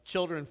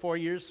Children 4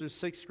 years through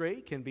 6th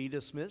grade can be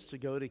dismissed to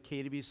go to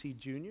KWC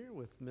Junior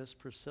with Miss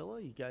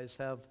Priscilla. You guys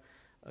have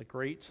a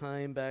great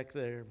time back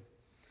there.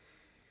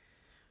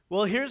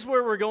 Well, here's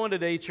where we're going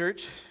today,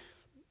 church.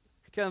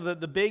 Kind of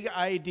the big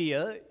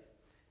idea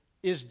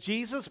is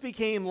Jesus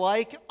became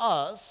like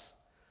us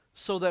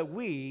so that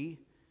we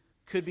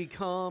could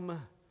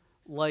become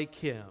like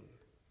him.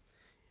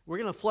 We're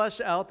going to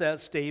flesh out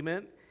that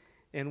statement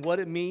and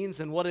what it means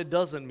and what it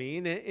doesn't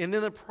mean. And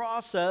in the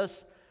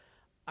process,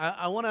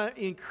 I want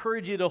to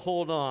encourage you to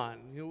hold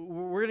on.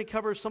 We're going to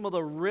cover some of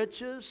the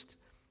richest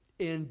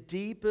and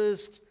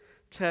deepest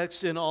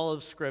texts in all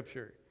of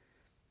Scripture.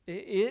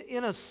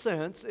 In a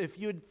sense, if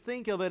you'd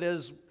think of it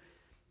as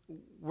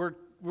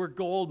we're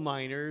gold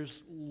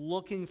miners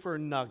looking for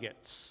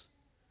nuggets.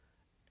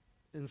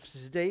 And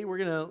today we're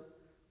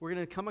going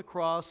to come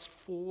across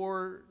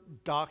 4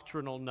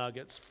 doctrinal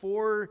nuggets,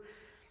 4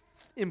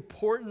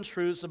 important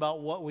truths about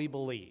what we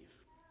believe.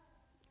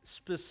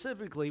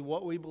 Specifically,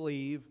 what we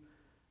believe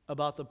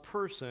about the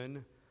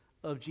person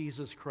of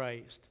Jesus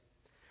Christ.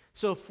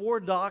 So 4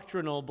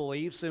 doctrinal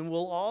beliefs, and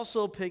we'll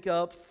also pick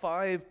up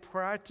 5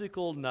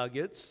 practical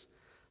nuggets,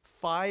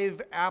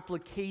 5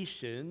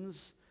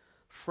 applications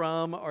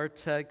from our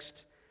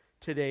text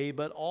today.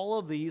 But all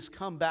of these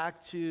come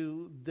back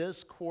to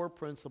this core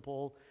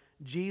principle: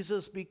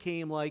 Jesus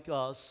became like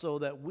us so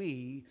that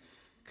we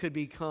could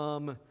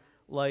become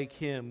like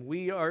him.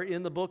 We are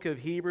in the book of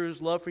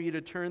Hebrews. Love for you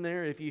to turn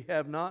there if you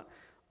have not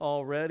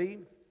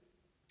already.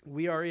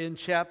 We are in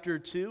chapter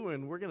 2,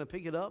 and we're going to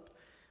pick it up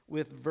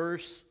with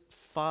verse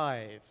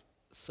 5. It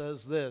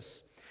says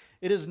this: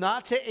 "It is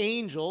not to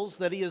angels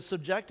that he has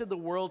subjected the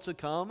world to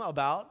come,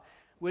 about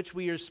which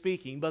we are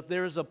speaking, but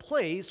there is a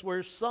place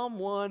where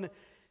someone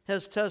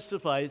has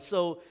testified."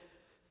 So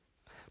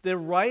the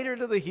writer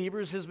to the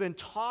Hebrews has been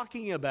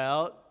talking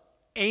about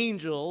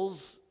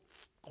angels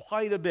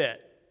quite a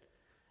bit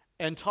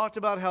and talked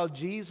about how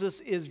Jesus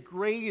is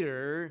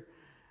greater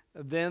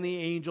than the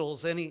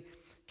angels. And he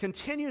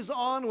continues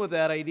on with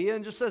that idea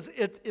and just says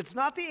it's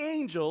not the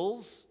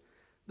angels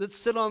that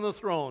sit on the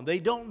throne. They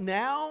don't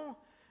now,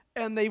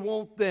 and they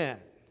won't then.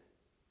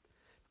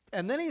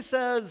 And then he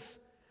says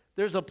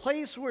there's a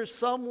place where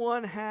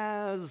someone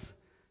has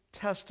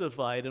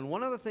testified. And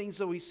one of the things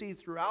that we see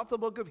throughout the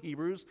book of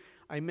Hebrews,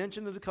 I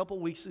mentioned it a couple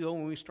weeks ago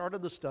when we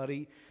started the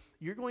study,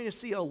 you're going to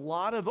see a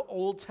lot of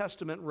Old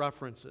Testament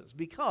references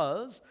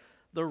because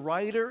the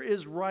writer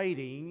is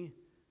writing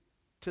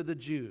to the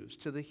Jews,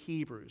 to the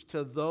Hebrews,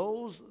 to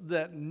those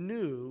that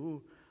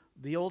knew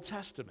the Old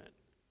Testament,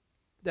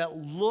 that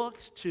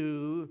looked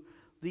to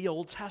the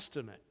Old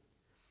Testament.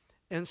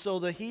 And so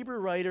the Hebrew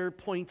writer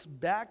points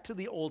back to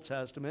the Old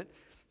Testament,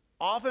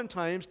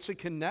 oftentimes to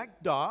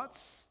connect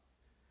dots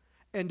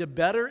and to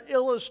better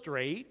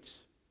illustrate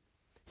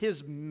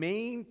his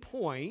main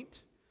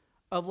point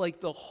of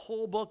like the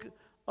whole book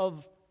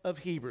of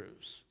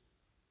Hebrews.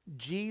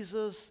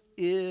 Jesus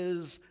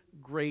is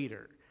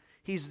greater.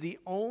 He's the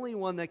only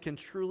one that can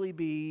truly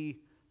be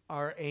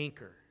our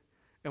anchor.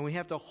 And we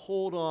have to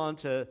hold on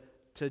to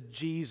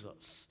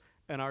Jesus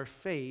and our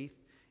faith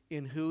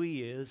in who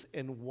he is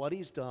and what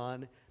he's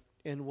done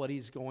and what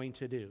he's going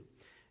to do.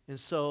 And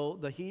so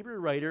the Hebrew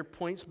writer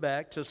points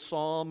back to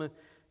Psalm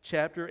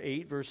chapter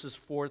 8, verses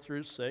 4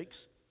 through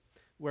 6,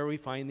 where we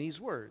find these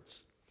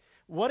words: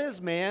 "What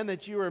is man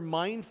that you are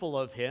mindful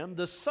of him,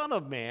 the Son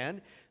of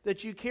Man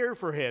that you care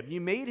for him? You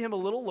made him a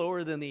little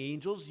lower than the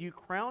angels. You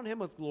crowned him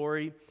with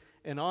glory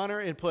and honor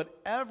and put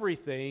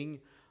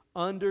everything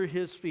under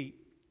his feet."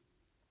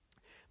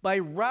 By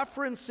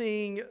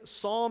referencing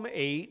Psalm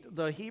 8,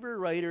 the Hebrew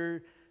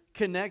writer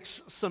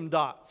connects some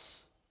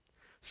dots.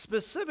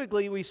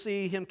 Specifically, we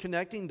see him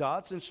connecting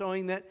dots and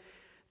showing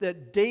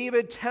that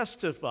David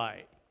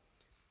testified.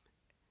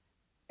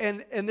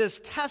 And this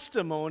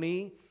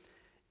testimony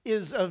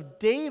is of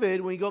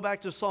David. When we go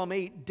back to Psalm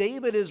 8,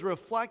 David is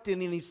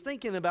reflecting and he's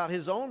thinking about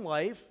his own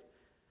life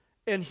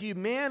and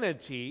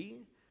humanity,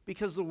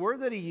 because the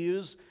word that he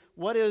used,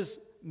 what is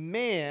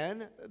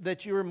man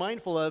that you are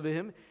mindful of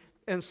him,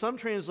 and some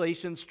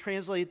translations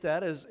translate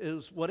that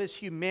as what is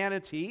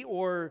humanity,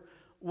 or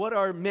what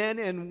are men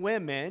and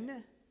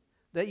women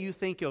that you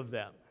think of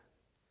them.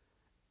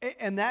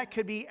 And that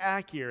could be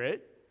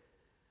accurate,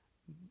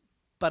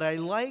 but I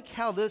like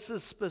how this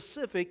is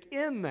specific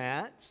in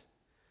that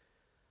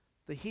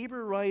the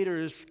Hebrew writer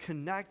is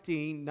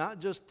connecting not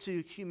just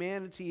to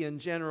humanity in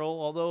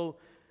general, although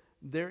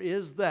there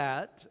is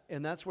that,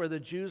 and that's where the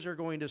Jews are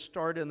going to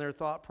start in their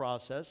thought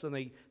process, and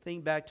they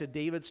think back to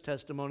David's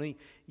testimony.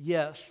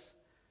 Yes,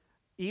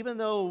 even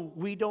though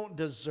we don't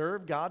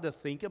deserve God to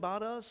think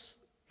about us,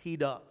 he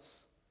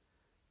does.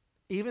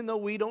 Even though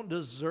we don't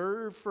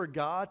deserve for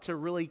God to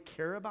really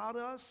care about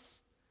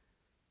us,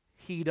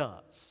 he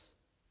does.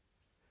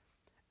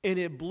 And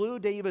it blew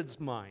David's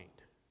mind.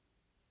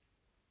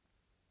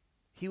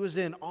 He was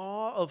in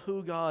awe of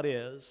who God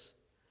is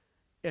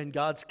and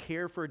God's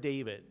care for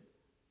David.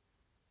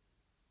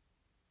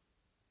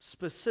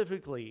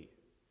 Specifically,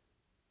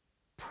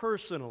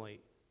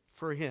 personally,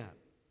 for him.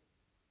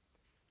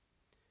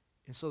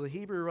 And so the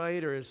Hebrew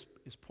writer is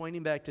is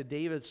pointing back to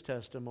David's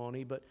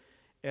testimony, but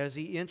as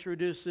he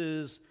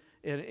introduces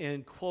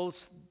and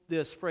quotes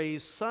this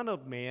phrase, Son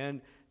of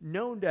Man,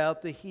 no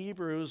doubt the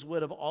Hebrews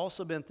would have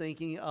also been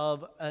thinking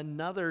of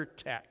another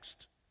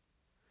text,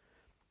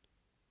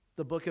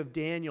 the book of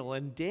Daniel,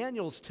 and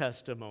Daniel's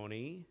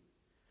testimony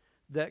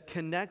that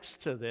connects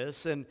to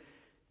this. And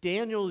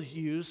Daniel's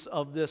use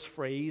of this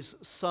phrase,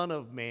 Son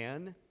of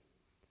Man,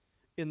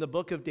 in the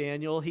book of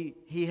Daniel,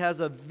 he has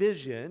a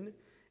vision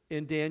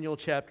in Daniel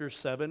chapter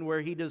 7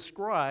 where he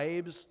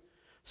describes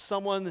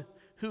someone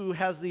who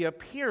has the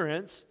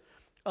appearance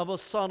of a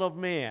son of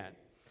man.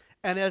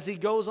 And as he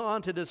goes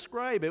on to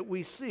describe it,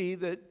 we see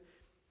that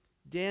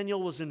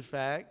Daniel was in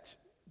fact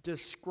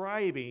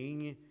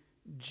describing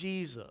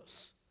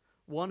Jesus,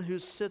 one who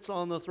sits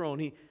on the throne.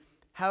 He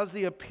has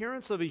the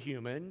appearance of a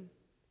human,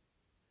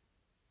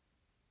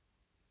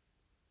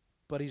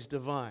 but he's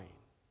divine.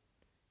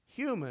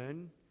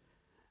 Human,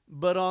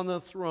 but on the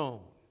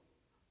throne,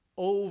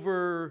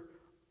 over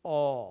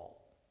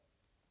all,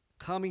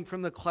 coming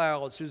from the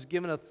clouds, who's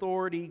given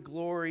authority,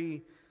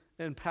 glory,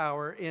 and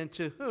power, and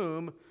to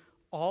whom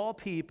all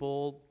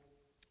people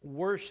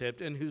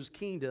worshiped, and whose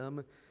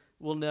kingdom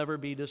will never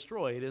be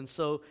destroyed. And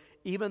so,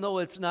 even though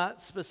it's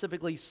not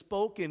specifically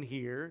spoken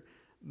here,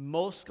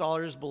 most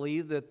scholars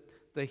believe that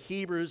the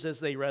Hebrews, as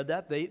they read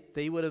that,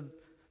 they would have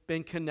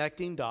been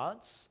connecting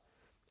dots.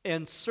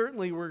 And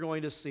certainly we're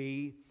going to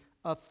see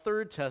a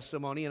third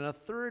testimony and a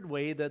third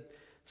way that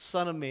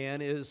Son of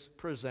Man is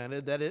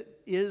presented, that it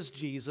is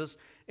Jesus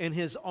in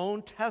his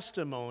own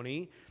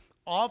testimony.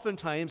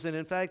 Oftentimes, and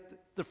in fact,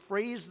 the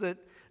phrase that,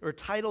 or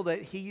title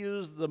that he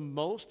used the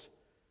most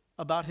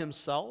about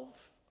himself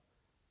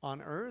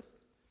on earth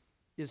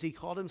is he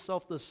called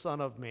himself the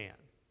Son of Man.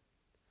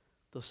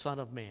 The Son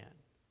of Man.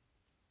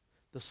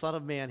 The Son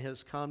of Man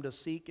has come to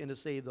seek and to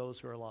save those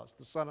who are lost.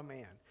 The Son of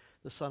Man.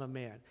 The Son of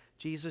Man.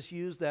 Jesus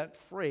used that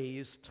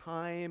phrase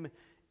time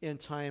and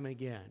time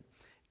again.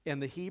 And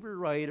the Hebrew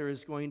writer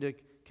is going to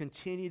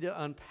continue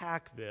to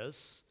unpack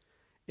this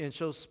and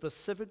show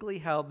specifically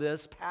how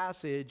this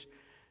passage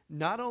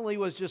not only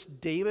was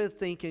just David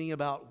thinking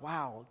about,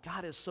 wow,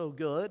 God is so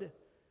good,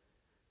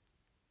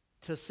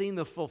 to seeing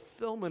the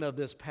fulfillment of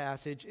this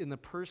passage in the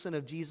person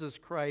of Jesus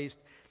Christ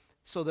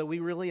so that we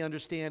really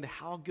understand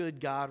how good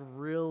God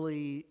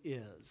really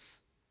is,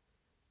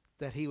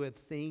 that he would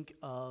think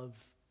of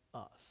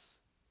us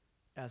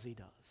as he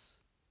does.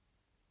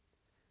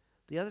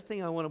 The other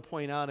thing I want to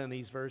point out in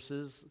these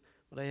verses,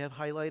 what I have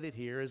highlighted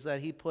here, is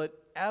that he put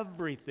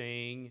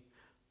everything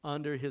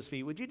under his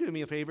feet. Would you do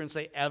me a favor and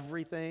say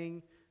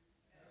everything?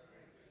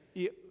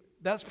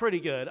 That's pretty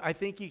good. I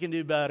think you can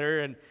do better,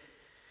 and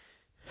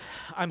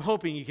I'm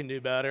hoping you can do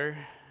better,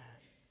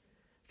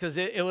 because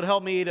it would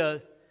help me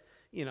to,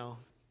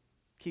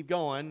 keep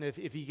going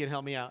if you can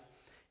help me out.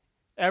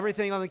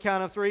 Everything on the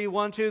count of 3.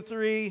 1, 2,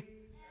 3.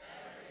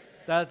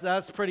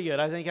 That's pretty good.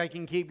 I think I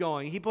can keep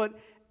going. He put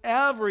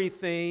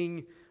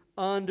everything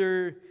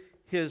under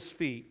his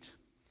feet.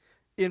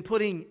 In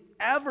putting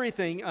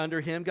everything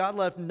under him, God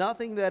left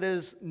nothing that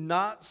is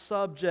not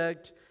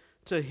subject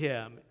to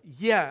him.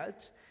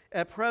 Yet,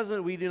 at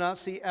present, we do not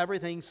see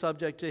everything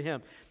subject to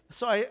him.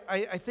 So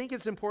I think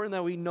it's important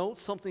that we note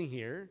something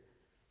here.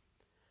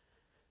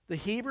 The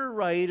Hebrew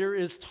writer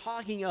is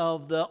talking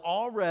of the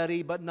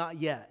already but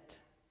not yet.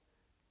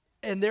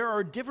 And there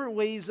are different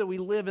ways that we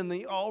live in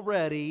the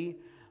already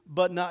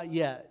but not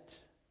yet.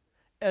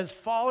 As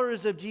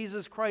followers of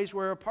Jesus Christ,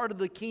 we're a part of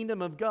the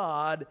kingdom of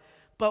God,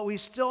 but we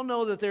still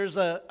know that there's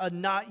a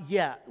not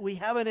yet. We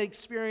haven't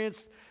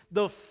experienced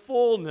the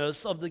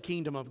fullness of the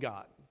kingdom of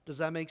God. Does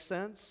that make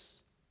sense?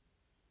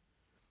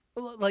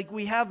 Like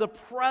we have the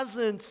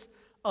presence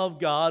of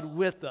God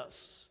with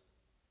us.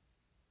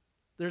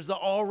 There's the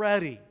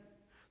already,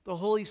 the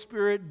Holy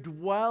Spirit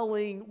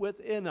dwelling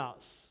within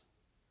us.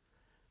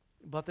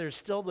 But there's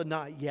still the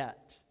not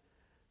yet.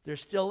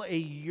 There's still a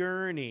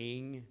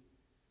yearning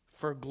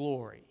for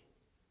glory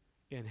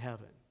in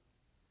heaven.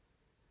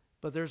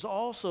 But there's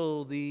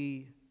also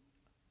the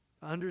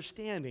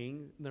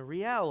understanding, the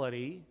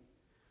reality,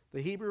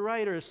 the Hebrew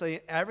writer is saying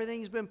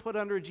everything's been put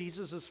under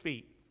Jesus'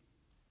 feet.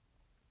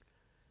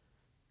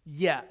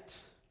 Yet,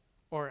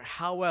 or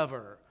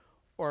however,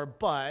 or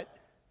but,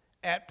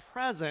 at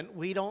present,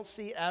 we don't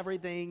see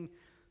everything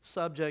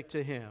subject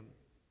to him.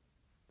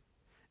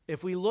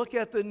 If we look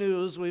at the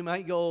news, we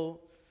might go,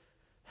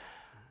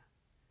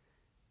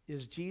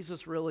 is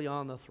Jesus really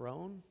on the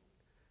throne?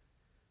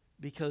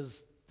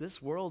 Because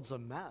this world's a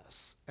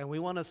mess. And we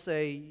want to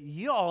say,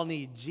 you all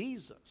need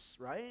Jesus,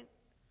 right?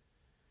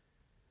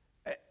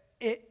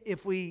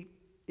 If we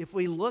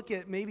look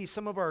at maybe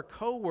some of our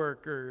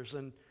coworkers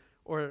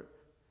or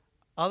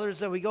others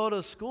that we go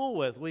to school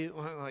with, we're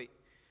like,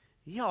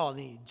 y'all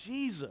need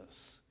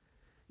Jesus.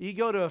 You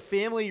go to a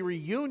family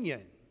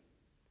reunion,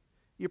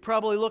 you're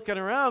probably looking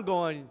around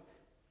going,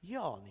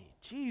 y'all need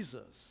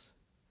Jesus.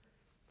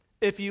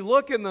 If you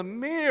look in the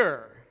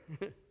mirror,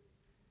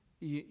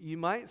 you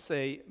might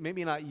say,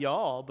 maybe not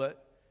y'all,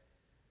 but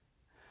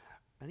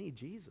I need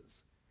Jesus.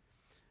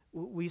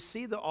 We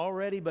see the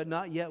already but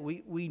not yet.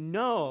 We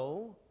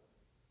know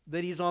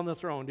that he's on the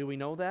throne. Do we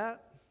know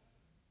that?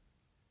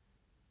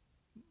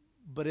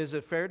 But is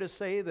it fair to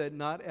say that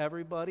not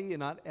everybody and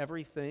not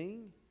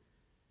everything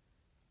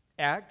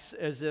acts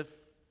as if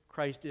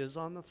Christ is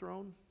on the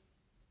throne?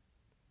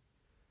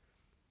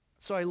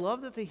 So I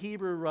love that the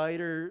Hebrew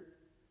writer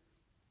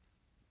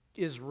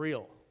is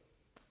real.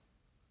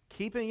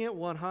 Keeping it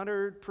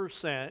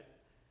 100%.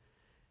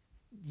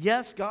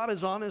 Yes, God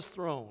is on his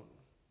throne.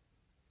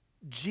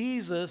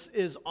 Jesus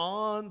is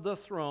on the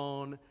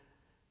throne.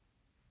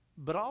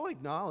 But I'll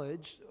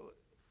acknowledge,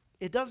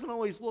 it doesn't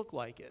always look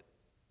like it.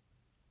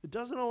 It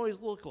doesn't always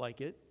look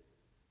like it,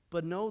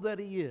 but know that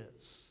he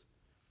is.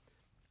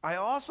 I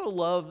also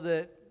love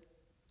that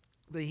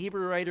the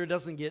Hebrew writer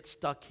doesn't get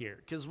stuck here,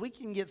 because we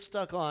can get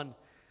stuck on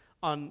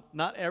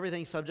not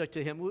everything subject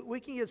to him.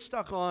 We can get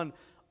stuck on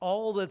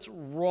all that's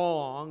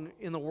wrong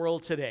in the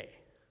world today.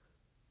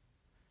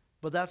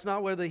 But that's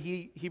not where the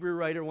Hebrew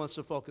writer wants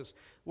to focus.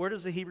 Where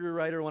does the Hebrew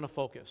writer want to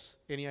focus?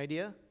 Any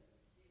idea?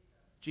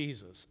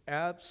 Jesus.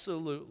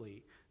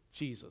 Absolutely.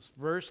 Jesus.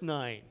 Verse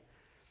 9.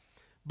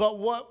 But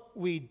what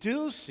we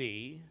do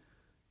see,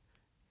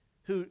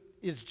 who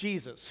is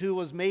Jesus, who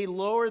was made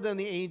lower than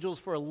the angels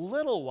for a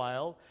little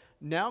while,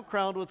 now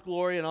crowned with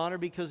glory and honor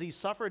because he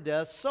suffered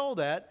death, so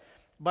that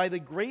by the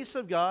grace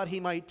of God he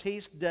might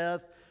taste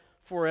death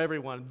for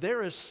everyone.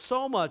 There is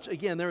so much,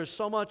 again, there is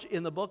so much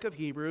in the book of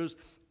Hebrews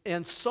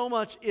and so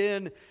much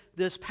in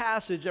this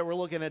passage that we're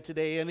looking at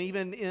today, and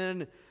even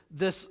in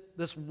this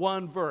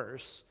one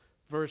verse,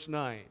 verse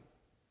 9.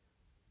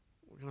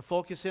 We're going to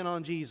focus in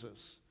on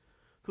Jesus,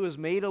 who is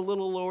made a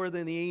little lower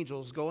than the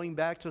angels. Going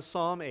back to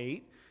Psalm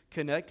 8,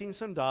 connecting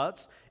some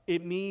dots,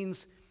 it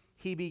means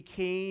he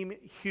became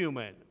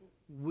human.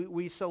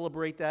 We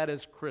celebrate that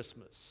as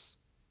Christmas,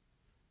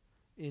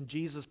 in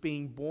Jesus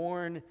being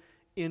born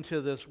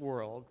into this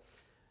world.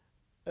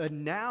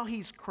 And now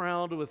he's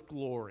crowned with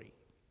glory.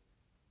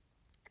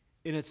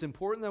 And it's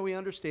important that we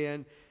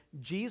understand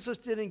Jesus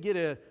didn't get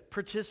a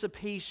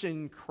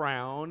participation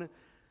crown.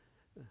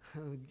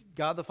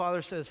 God the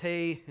Father says,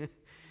 hey,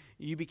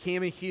 you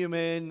became a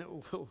human,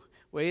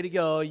 way to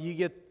go, you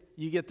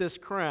get this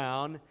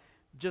crown,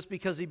 just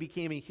because he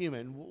became a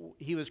human.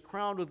 He was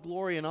crowned with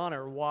glory and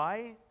honor.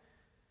 Why?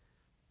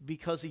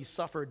 Because he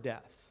suffered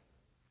death.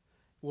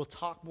 We'll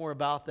talk more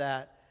about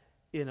that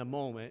in a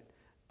moment.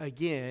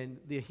 Again,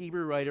 the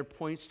Hebrew writer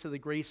points to the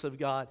grace of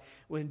God.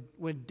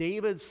 When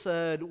David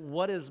said,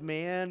 what is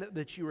man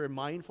that you are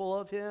mindful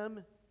of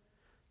him?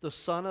 The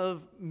Son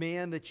of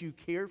Man that you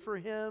care for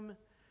him?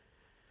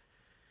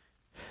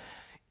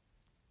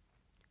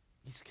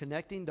 He's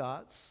connecting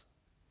dots.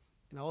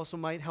 And also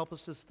might help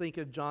us to think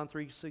of John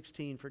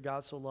 3:16, for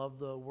God so loved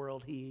the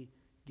world he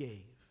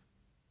gave.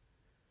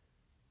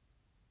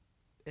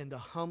 And to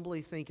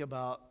humbly think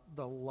about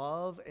the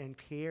love and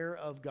care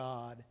of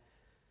God,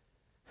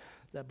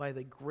 that by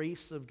the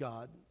grace of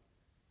God,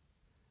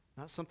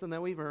 not something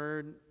that we've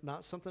earned,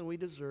 not something we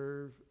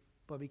deserve,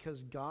 but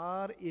because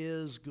God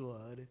is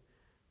good,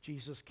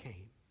 Jesus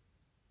came.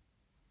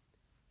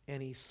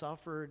 And he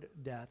suffered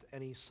death.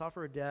 And he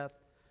suffered death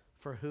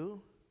for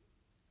who?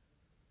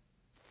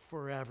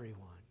 For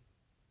everyone.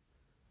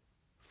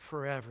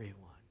 For everyone.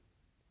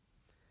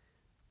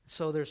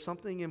 So there's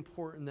something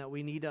important that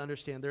we need to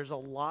understand. There's a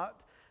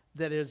lot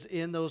that is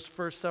in those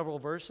first several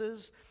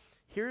verses.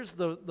 Here's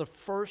the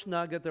first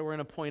nugget that we're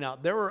going to point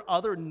out. There were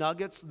other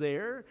nuggets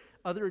there,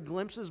 other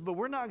glimpses, but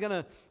we're not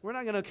going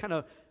to kind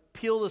of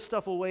peel this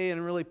stuff away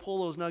and really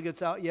pull those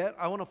nuggets out yet.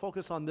 I want to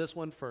focus on this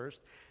one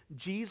first.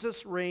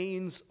 Jesus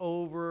reigns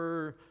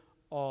over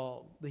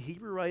all. The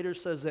Hebrew writer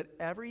says that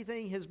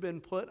everything has been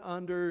put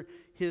under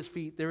his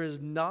feet. There is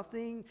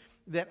nothing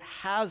that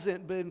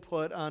hasn't been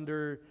put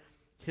under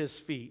his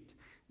feet.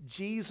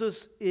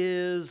 Jesus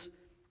is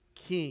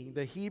king.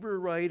 The Hebrew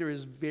writer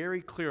is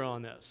very clear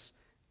on this.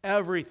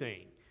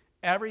 Everything.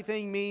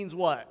 Everything means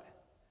what?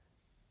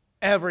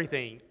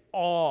 Everything.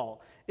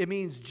 All. It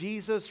means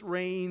Jesus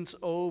reigns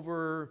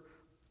over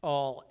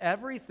all.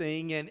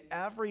 Everything and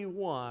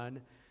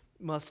everyone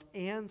must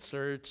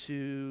answer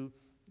to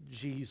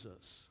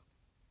Jesus.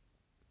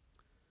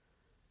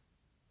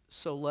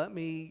 So let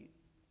me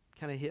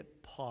kind of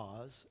hit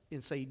pause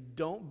and say,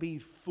 don't be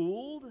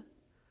fooled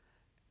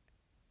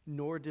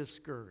nor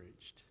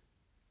discouraged.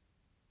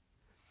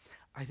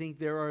 I think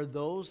there are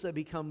those that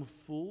become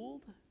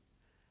fooled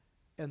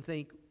and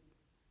think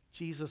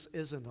Jesus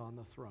isn't on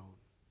the throne.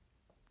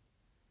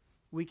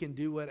 We can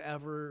do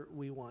whatever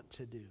we want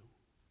to do.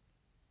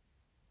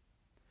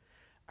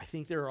 I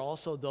think there are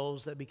also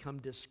those that become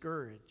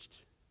discouraged.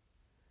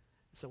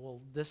 So,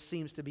 well, this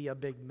seems to be a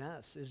big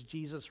mess. Is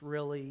Jesus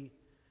really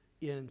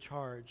in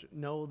charge?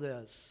 Know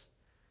this.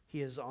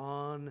 He is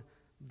on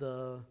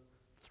the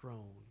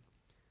throne.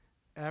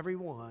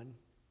 Everyone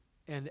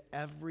and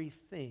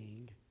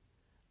everything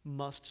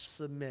must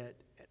submit,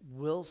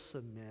 will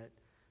submit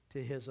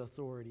to his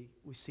authority.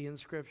 We see in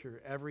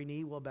Scripture, every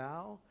knee will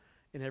bow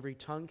and every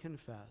tongue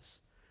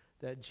confess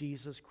that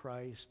Jesus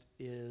Christ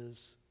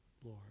is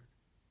Lord.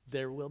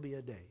 There will be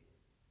a day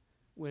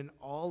when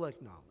all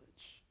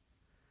acknowledge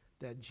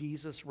that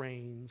Jesus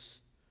reigns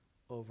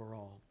over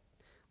all.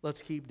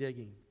 Let's keep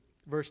digging.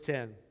 Verse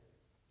 10.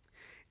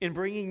 In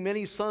bringing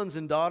many sons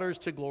and daughters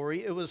to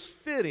glory, it was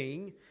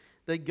fitting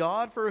that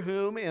God, for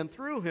whom and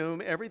through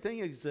whom everything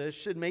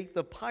exists, should make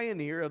the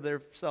pioneer of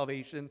their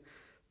salvation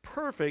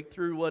perfect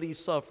through what he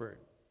suffered.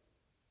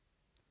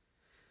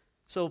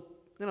 So I'm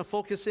going to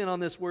focus in on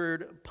this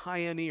word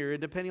pioneer.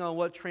 Depending on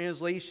what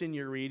translation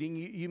you're reading,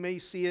 you may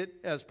see it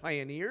as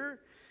pioneer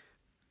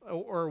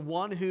or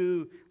one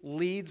who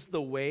leads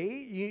the way.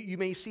 You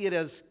may see it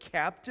as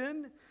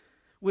captain,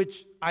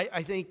 which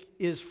I think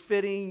is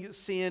fitting,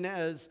 seeing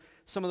as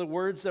some of the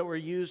words that were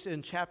used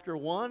in chapter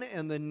 1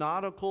 and the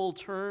nautical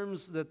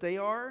terms that they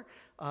are,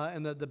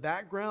 and the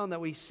background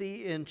that we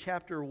see in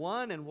chapter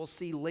 1, and we'll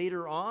see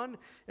later on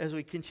as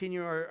we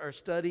continue our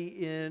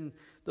study in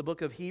the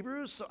book of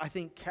Hebrews. So I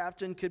think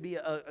captain could be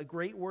a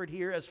great word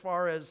here as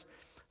far as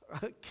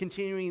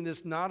continuing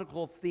this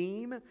nautical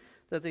theme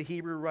that the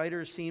Hebrew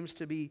writer seems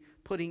to be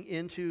putting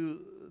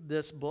into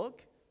this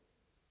book.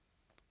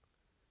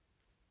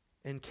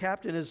 And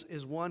captain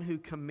is one who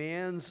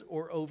commands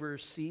or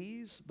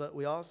oversees, but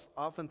we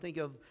often think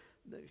of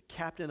the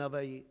captain of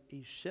a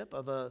ship,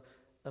 of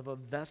a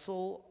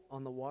vessel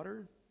on the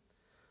water.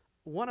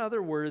 One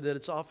other word that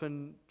it's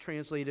often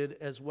translated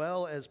as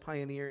well as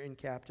pioneer and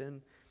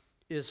captain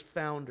is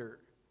founder,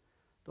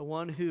 the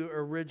one who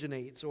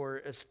originates or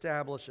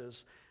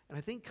establishes. And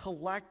I think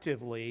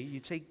collectively, you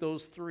take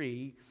those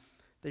three,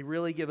 they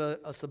really give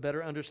us a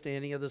better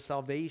understanding of the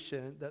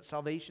salvation, that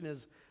salvation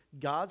is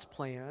God's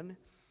plan,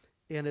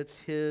 and it's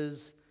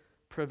his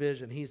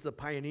provision. He's the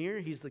pioneer,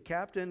 he's the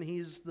captain,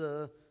 he's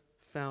the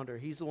founder.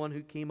 He's the one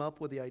who came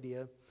up with the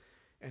idea,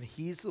 and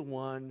he's the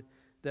one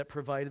that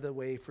provided the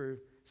way for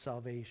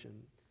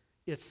salvation.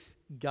 It's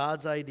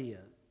God's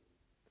idea.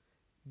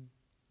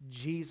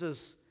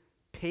 Jesus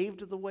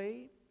paved the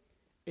way,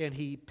 and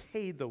he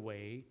paid the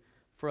way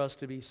for us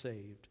to be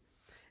saved.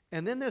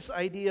 And then this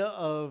idea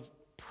of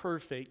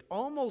perfect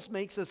almost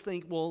makes us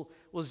think, well,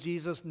 was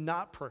Jesus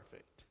not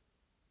perfect?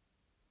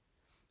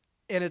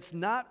 And it's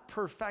not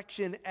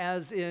perfection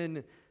as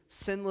in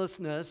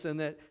sinlessness, and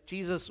that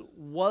Jesus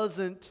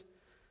wasn't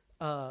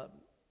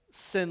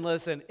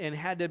sinless and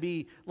had to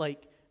be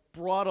like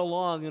brought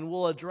along, and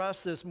we'll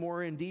address this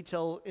more in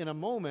detail in a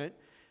moment.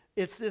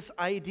 It's this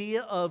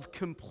idea of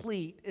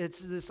complete. It's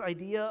this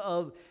idea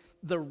of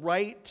the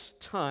right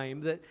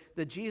time,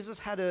 that Jesus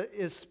had to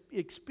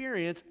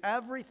experience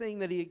everything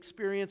that he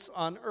experienced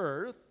on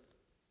earth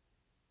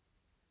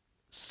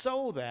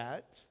so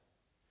that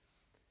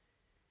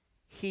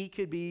he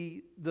could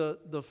be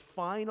the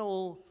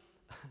final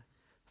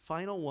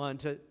one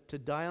to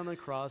die on the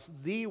cross,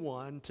 the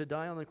one to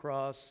die on the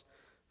cross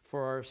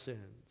for our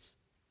sins.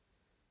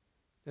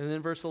 And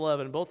then verse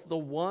 11, both the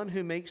one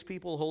who makes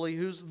people holy,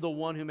 who's the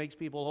one who makes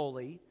people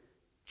holy?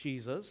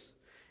 Jesus.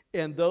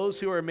 And those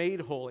who are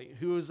made holy,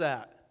 who is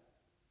that?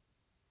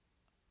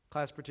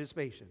 Class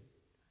participation.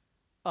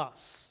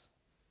 Us.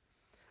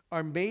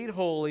 Are made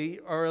holy,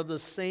 are of the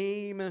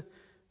same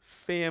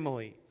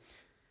family.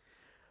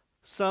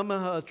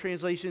 Some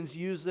translations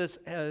use this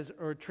as,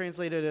 or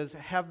translate it as,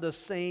 have the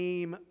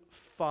same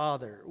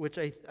Father, which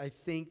I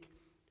think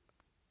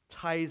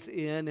ties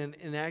in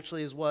and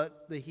actually is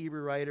what the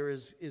Hebrew writer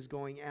is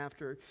going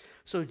after.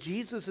 So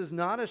Jesus is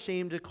not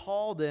ashamed to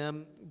call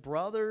them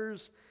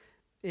brothers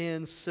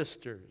and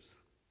sisters.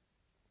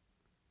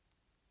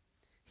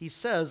 He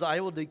says,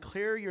 I will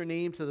declare your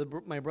name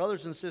to my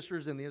brothers and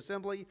sisters in the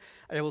assembly.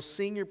 I will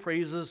sing your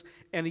praises.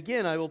 And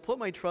again, I will put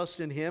my trust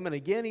in him. And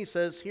again, he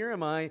says, here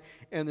am I,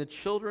 and the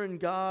children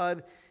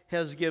God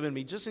has given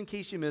me. Just in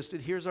case you missed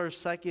it, here's our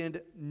second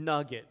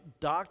nugget,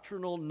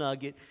 doctrinal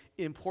nugget,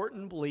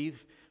 important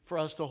belief for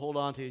us to hold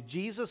on to.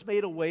 Jesus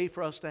made a way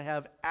for us to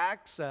have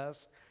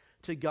access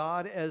to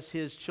God as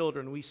his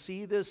children. We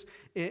see this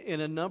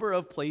in a number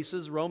of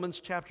places. Romans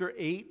chapter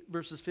 8,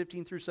 verses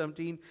 15 through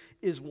 17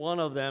 is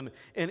one of them.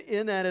 And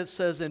in that it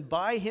says, and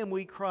by him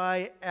we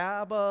cry,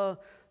 Abba,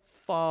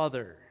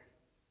 Father.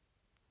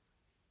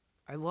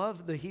 I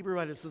love the Hebrew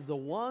writer. It says, the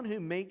one who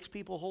makes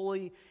people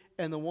holy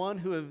and the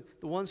ones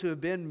who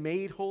have been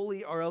made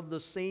holy are of the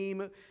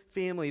same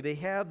family. They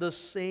have the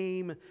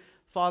same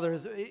Father.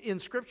 In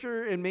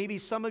Scripture, and maybe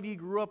some of you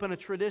grew up in a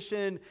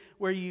tradition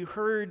where you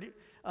heard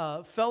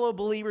fellow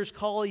believers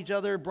call each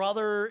other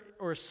brother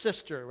or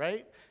sister,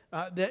 right?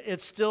 That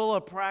it's still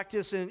a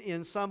practice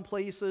in some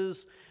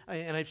places,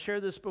 and I've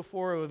shared this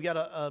before. We've got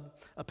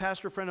a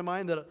pastor friend of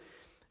mine that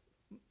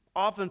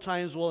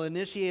oftentimes will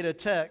initiate a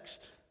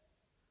text,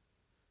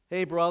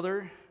 hey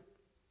brother,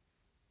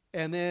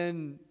 and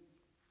then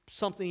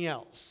something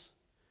else,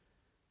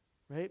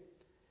 right?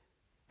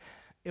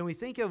 And we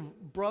think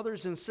of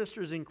brothers and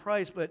sisters in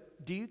Christ,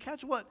 but do you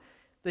catch what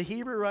the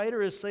Hebrew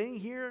writer is saying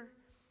here?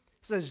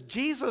 It says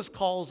Jesus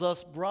calls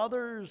us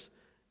brothers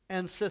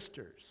and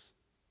sisters.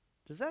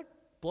 Does that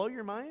blow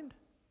your mind?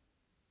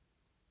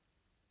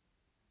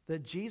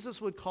 That Jesus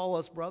would call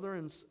us brother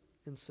and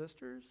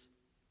sisters?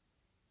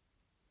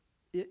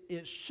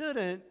 It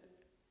shouldn't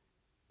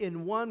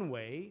in one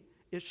way,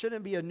 it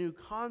shouldn't be a new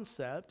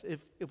concept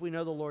if we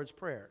know the Lord's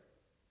Prayer.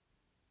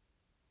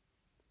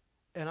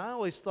 And I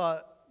always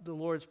thought the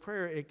Lord's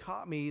Prayer, it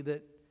caught me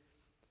that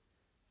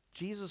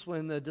Jesus,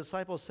 when the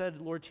disciples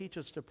said, Lord, teach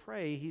us to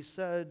pray, he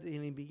said,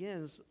 and he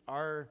begins,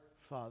 Our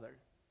Father.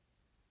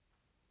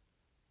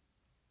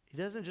 He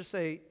doesn't just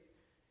say,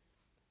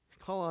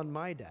 call on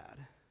my dad.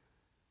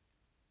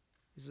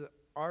 He says,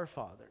 Our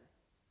Father.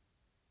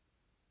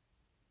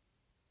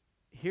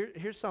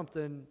 Here's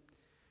something.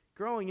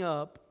 Growing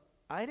up,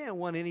 I didn't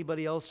want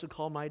anybody else to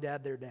call my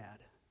dad their dad.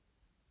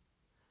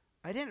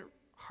 I didn't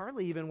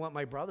hardly even want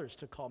my brothers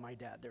to call my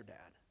dad their dad.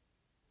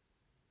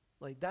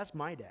 Like, that's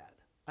my dad.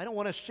 I don't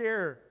want to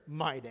share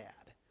my dad.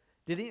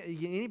 Did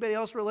anybody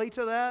else relate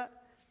to that?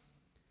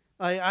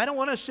 I don't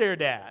want to share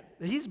dad.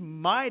 He's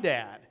my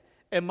dad.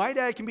 And my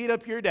dad can beat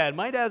up your dad.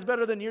 My dad's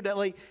better than your dad.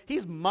 Like,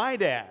 he's my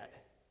dad.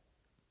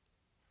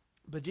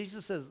 But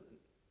Jesus says,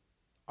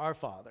 Our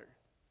Father.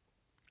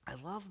 I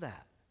love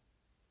that.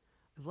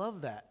 I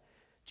love that.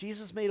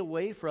 Jesus made a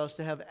way for us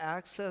to have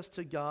access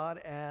to God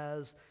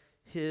as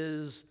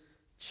his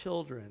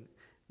children.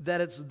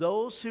 That it's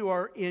those who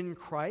are in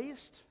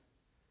Christ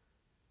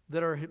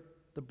that are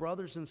the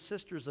brothers and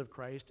sisters of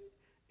Christ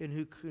and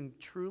who can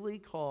truly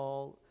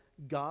call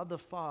God the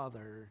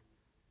Father,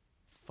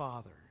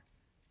 Father,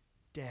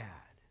 Dad.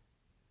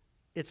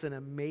 It's an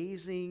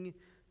amazing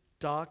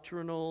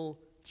doctrinal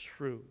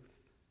truth.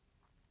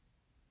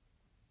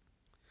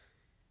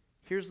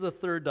 Here's the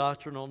third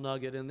doctrinal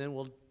nugget, and then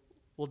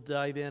we'll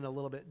dive in a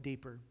little bit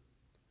deeper.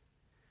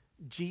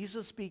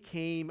 Jesus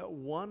became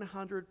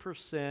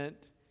 100%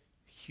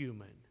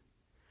 human.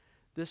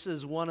 This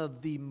is one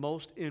of the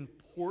most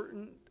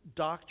important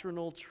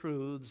doctrinal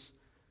truths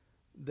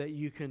that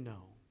you can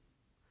know.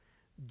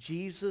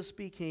 Jesus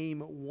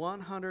became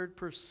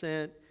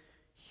 100%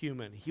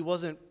 human. He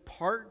wasn't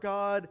part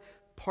God,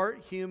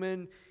 part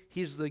human.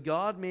 He's the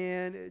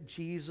God-man,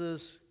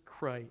 Jesus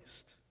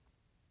Christ.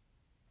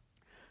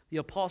 The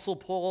Apostle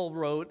Paul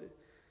wrote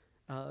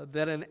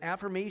that an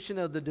affirmation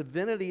of the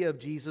divinity of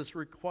Jesus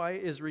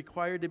is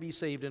required to be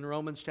saved in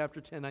Romans chapter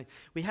 10.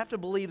 We have to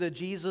believe that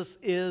Jesus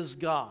is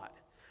God.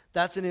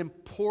 That's an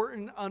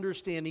important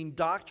understanding,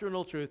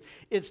 doctrinal truth.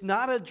 It's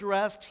not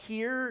addressed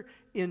here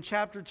in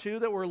chapter 2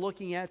 that we're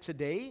looking at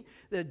today,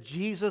 that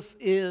Jesus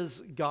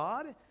is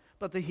God,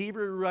 but the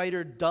Hebrew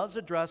writer does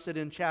address it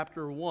in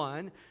chapter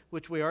 1,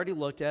 which we already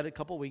looked at a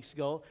couple weeks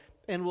ago,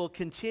 and will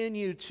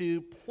continue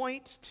to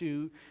point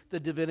to the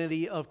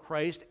divinity of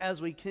Christ as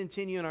we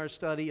continue in our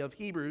study of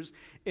Hebrews,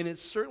 and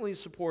it's certainly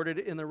supported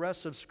in the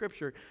rest of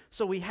Scripture.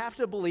 So we have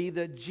to believe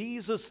that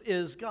Jesus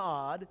is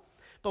God,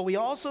 but we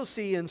also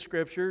see in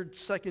Scripture,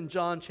 2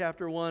 John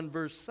chapter 1,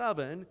 verse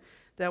 7,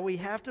 that we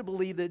have to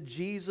believe that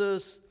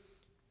Jesus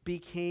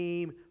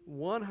became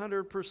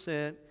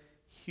 100%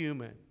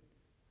 human.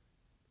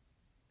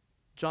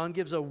 John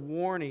gives a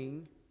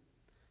warning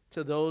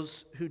to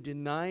those who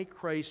deny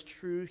Christ's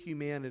true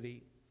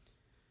humanity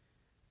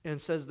and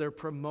says they're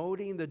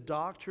promoting the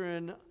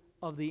doctrine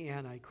of the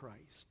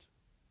Antichrist.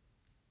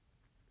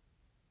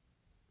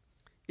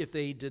 If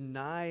they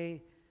deny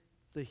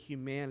the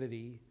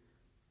humanity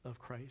of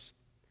Christ.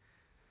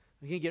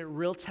 I'm going to get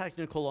real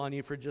technical on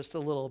you for just a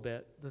little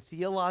bit. The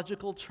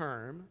theological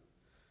term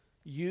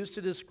used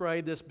to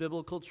describe this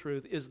biblical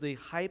truth is the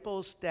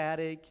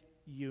hypostatic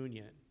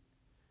union.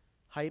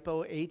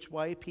 Hypo,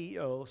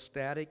 H-Y-P-O,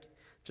 static,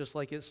 just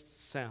like it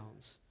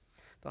sounds.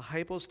 The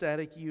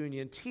hypostatic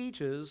union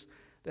teaches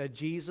that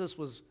Jesus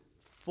was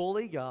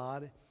fully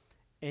God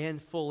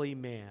and fully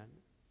man.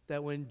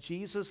 That when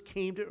Jesus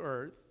came to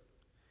earth,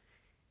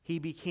 he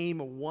became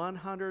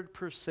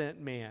 100%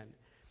 man.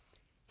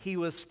 He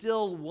was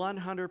still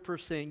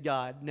 100%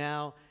 God.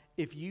 Now,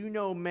 if you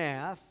know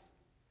math,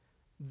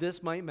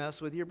 this might mess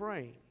with your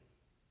brain.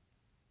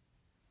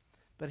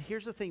 But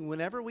here's the thing.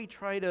 Whenever we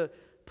try to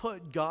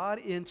put God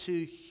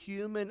into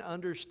human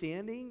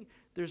understanding,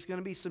 there's going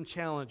to be some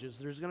challenges.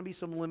 There's going to be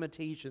some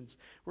limitations.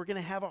 We're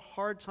going to have a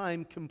hard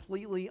time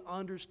completely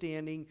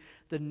understanding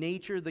the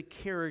nature, the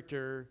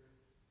character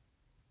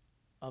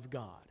of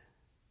God.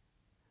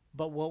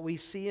 But what we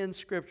see in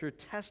Scripture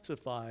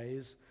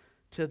testifies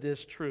to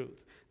this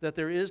truth, that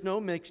there is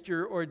no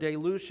mixture or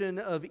dilution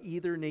of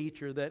either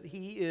nature, that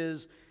he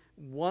is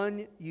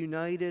one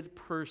united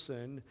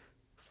person,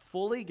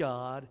 fully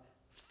God,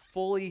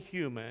 fully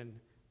human,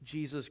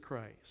 Jesus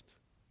Christ.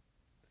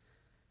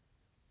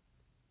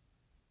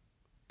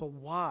 But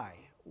why?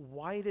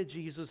 Why did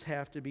Jesus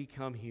have to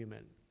become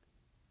human?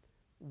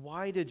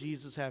 Why did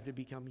Jesus have to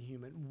become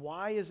human?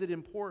 Why is it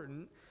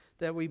important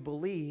that we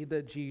believe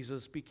that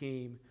Jesus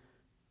became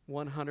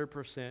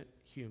 100%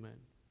 human?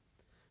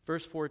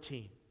 Verse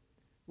 14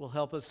 will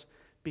help us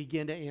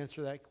begin to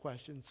answer that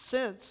question.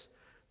 Since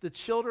the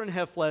children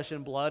have flesh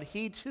and blood,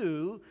 he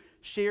too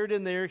shared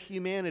in their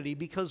humanity.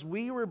 Because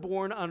we were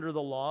born under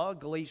the law,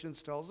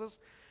 Galatians tells us,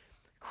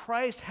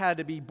 Christ had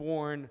to be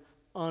born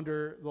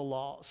under the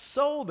law,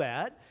 so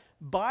that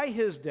by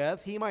his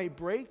death he might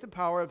break the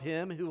power of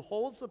him who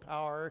holds the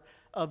power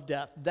of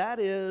death. That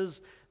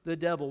is the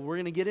devil. We're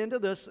going to get into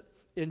this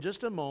in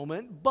just a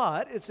moment,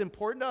 but it's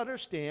important to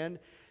understand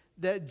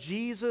that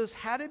Jesus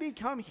had to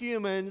become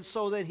human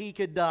so that he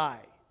could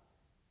die.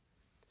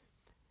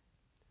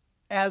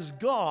 As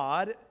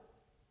God,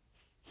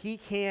 he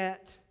can't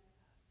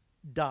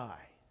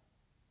die.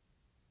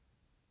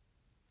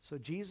 So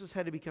Jesus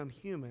had to become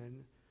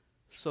human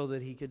so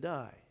that he could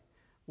die.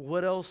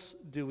 What else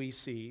do we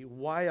see?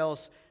 Why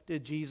else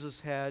did Jesus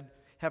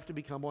have to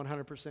become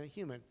 100%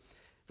 human?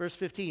 Verse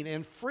 15,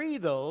 and free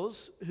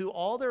those who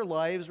all their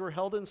lives were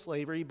held in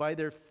slavery by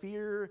their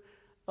fear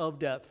of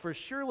death. For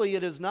surely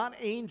it is not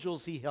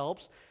angels he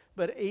helps,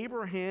 but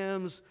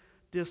Abraham's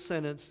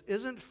descendants.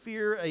 Isn't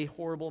fear a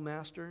horrible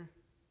master?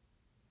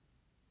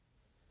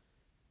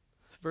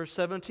 Verse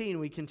 17,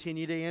 we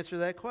continue to answer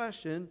that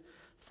question.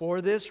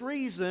 For this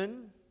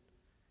reason,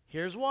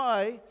 here's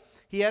why,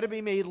 he had to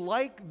be made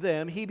like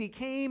them. He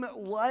became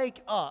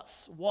like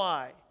us.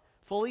 Why?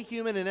 Fully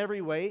human in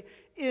every way,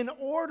 in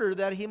order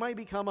that he might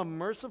become a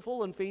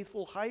merciful and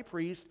faithful high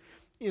priest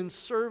in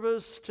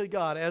service to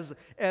God.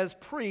 As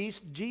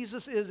priest,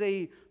 Jesus is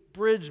a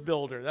bridge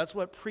builder. That's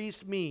what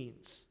priest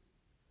means.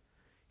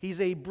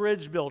 He's a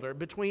bridge builder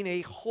between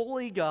a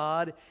holy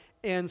God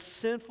and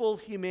sinful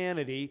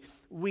humanity.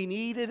 We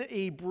needed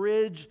a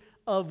bridge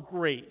of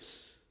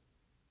grace.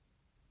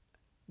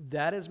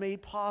 That is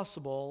made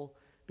possible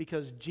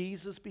because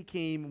Jesus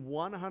became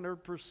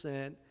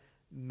 100%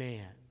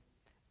 man.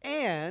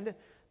 And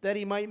that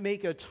he might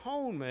make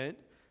atonement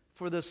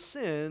for the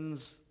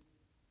sins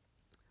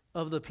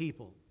of the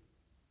people.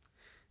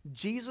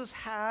 Jesus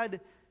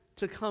had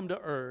to come to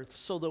earth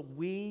so that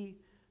we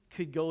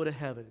could go to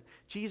heaven.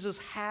 Jesus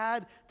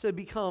had to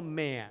become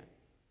man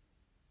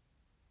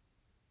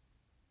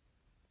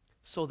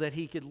so that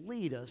he could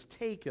lead us,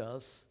 take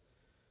us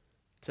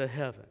to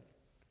heaven.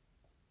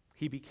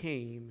 He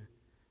became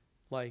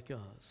like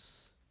us.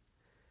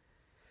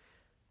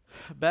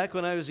 Back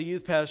when I was a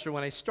youth pastor,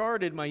 when I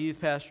started my youth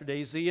pastor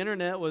days, the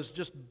internet was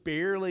just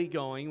barely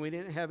going. We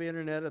didn't have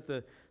internet at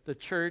the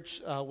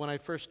church when I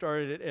first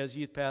started it as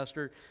youth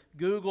pastor.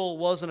 Google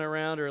wasn't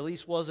around, or at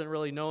least wasn't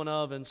really known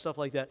of, and stuff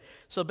like that.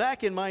 So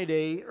back in my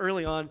day,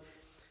 early on,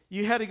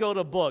 you had to go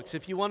to books.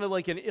 If you wanted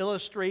like an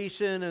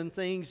illustration and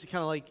things,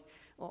 kind of like,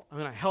 well, I'm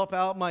going to help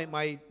out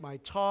my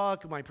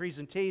talk, my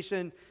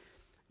presentation,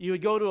 you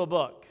would go to a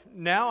book.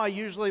 Now I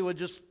usually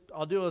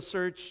I'll do a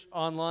search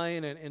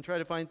online and try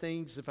to find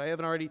things if I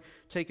haven't already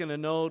taken a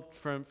note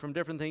from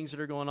different things that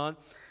are going on.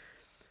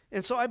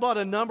 And so I bought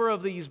a number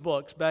of these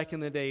books back in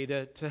the day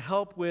to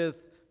help with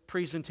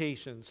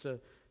presentations,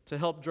 to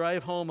help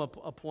drive home a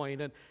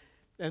point.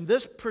 And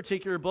this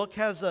particular book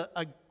has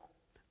a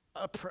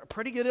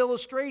pretty good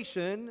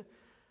illustration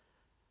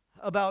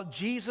about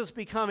Jesus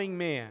becoming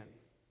man.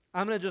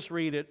 I'm going to just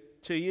read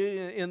it to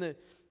you.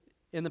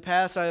 In the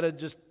past, I had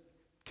just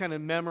kind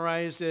of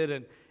memorized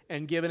it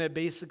and given it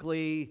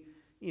basically,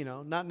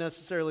 not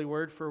necessarily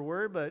word for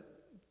word,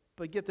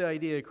 but get the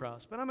idea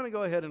across. But I'm going to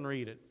go ahead and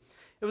read it.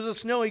 It was a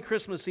snowy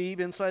Christmas Eve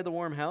inside the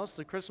warm house.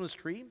 The Christmas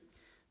tree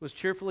was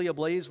cheerfully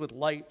ablaze with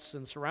lights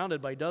and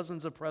surrounded by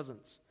dozens of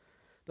presents.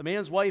 The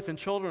man's wife and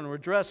children were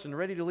dressed and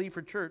ready to leave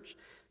for church.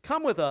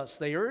 Come with us,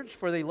 they urged,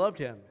 for they loved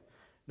him.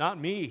 Not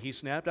me, he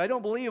snapped. I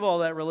don't believe all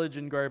that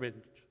religion garbage.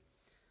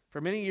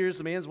 For many years,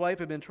 the man's wife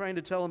had been trying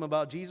to tell him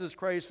about Jesus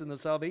Christ and the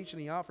salvation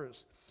he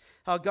offers.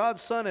 How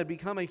God's Son had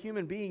become a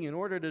human being in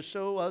order to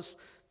show us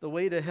the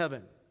way to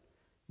heaven.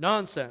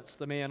 Nonsense,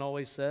 the man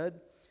always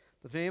said.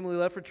 The family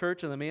left for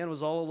church, and the man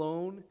was all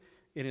alone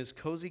in his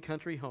cozy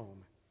country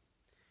home.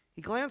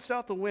 He glanced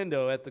out the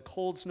window at the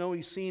cold,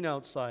 snowy scene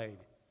outside.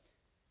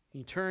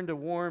 He turned to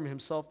warm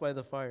himself by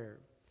the fire.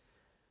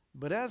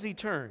 But as he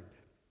turned,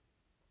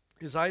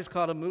 his eyes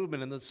caught a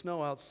movement in the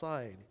snow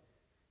outside,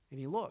 and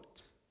he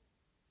looked.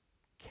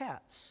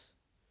 Cats.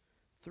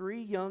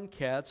 3 young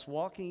cats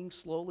walking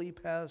slowly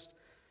past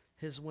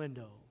his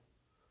window.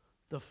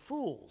 The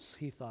fools,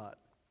 he thought.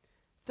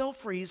 They'll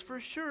freeze for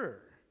sure.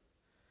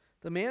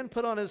 The man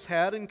put on his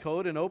hat and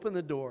coat and opened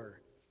the door.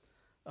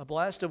 A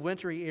blast of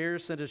wintry air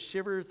sent a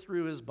shiver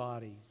through his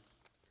body.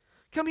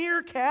 Come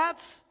here,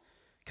 cats.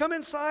 Come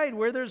inside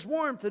where there's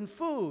warmth and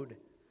food.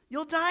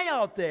 You'll die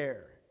out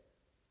there.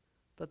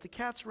 But the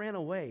cats ran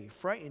away,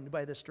 frightened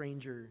by the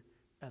stranger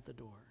at the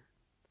door.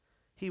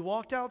 He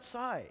walked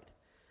outside.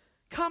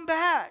 Come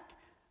back.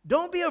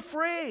 Don't be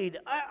afraid.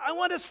 I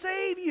want to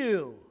save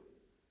you.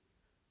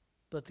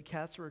 But the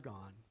cats were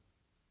gone.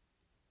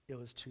 It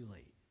was too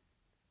late.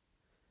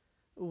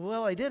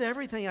 Well, I did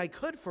everything I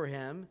could for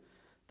him,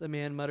 the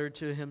man muttered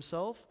to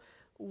himself.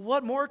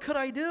 What more could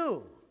I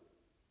do?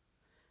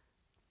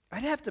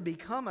 I'd have to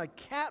become a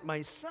cat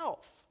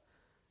myself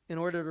in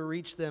order to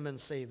reach them and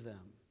save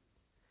them.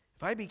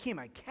 If I became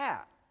a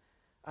cat,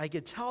 I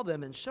could tell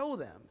them and show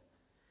them.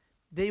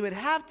 They would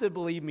have to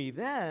believe me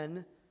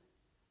then,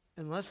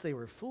 unless they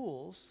were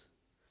fools.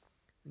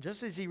 And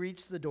just as he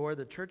reached the door,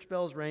 the church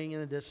bells rang in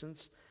the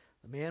distance.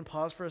 The man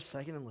paused for a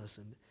second and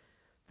listened.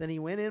 Then he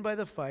went in by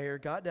the fire,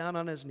 got down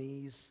on his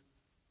knees,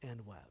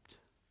 and wept.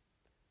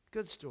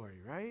 Good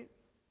story, right?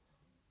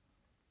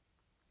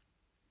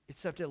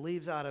 except it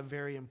leaves out a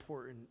very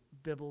important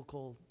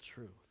biblical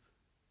truth.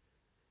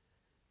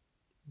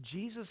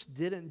 Jesus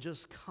didn't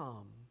just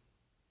come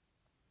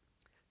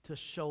to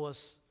show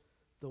us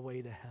the way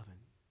to heaven.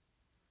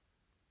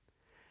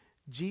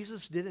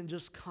 Jesus didn't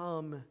just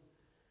come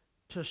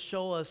to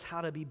show us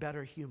how to be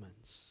better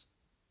humans.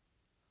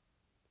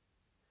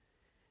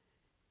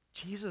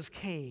 Jesus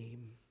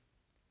came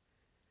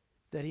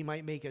that he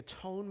might make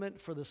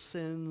atonement for the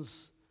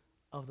sins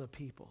of the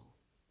people.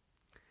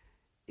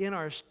 In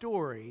our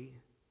story,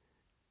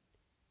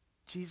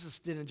 Jesus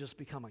didn't just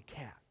become a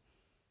cat.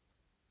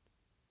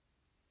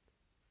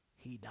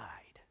 He died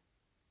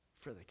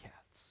for the cats.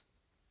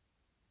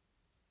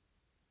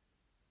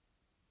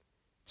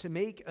 To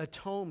make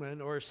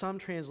atonement, or some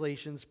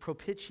translations,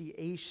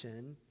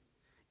 propitiation,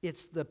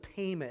 it's the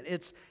payment.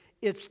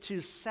 It's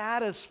to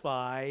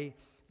satisfy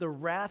the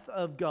wrath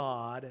of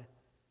God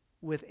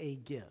with a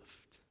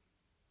gift.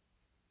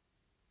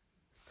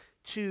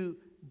 To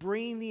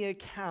bring the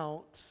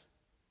account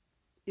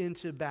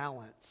into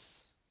balance.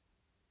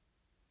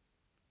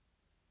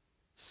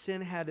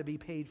 Sin had to be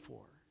paid for.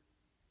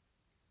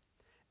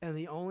 And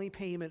the only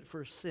payment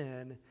for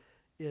sin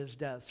is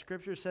death.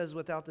 Scripture says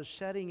without the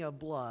shedding of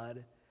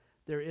blood,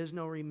 there is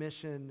no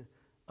remission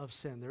of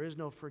sin. There is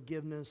no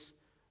forgiveness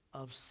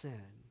of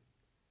sin.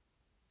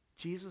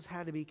 Jesus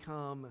had to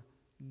become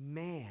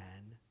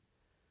man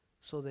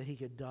so that he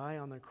could die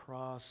on the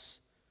cross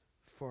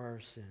for our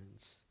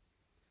sins.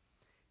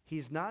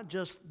 He's not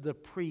just the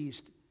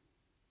priest,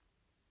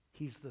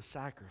 he's the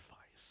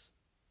sacrifice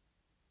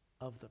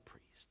of the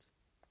priest.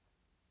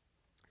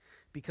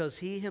 Because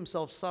he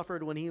himself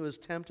suffered when he was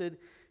tempted,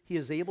 he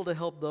is able to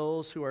help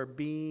those who are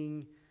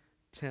being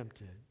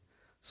tempted.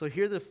 So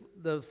here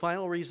the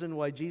final reason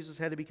why Jesus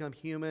had to become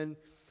human,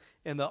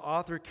 and the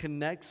author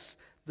connects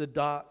the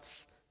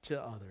dots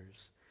to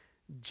others.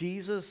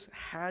 Jesus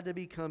had to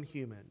become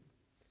human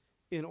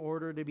in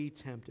order to be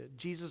tempted.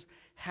 Jesus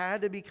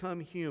had to become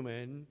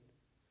human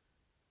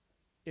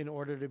in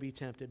order to be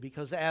tempted.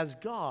 Because as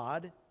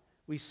God,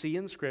 we see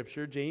in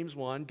Scripture, James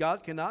 1,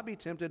 God cannot be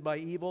tempted by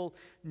evil,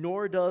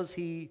 nor does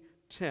he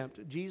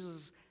tempt.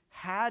 Jesus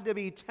had to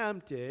be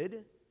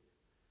tempted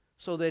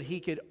so that he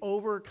could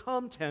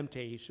overcome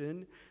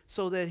temptation,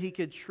 so that he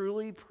could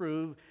truly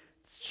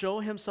show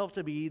himself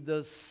to be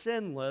the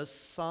sinless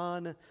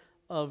Son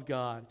of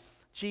God.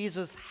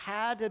 Jesus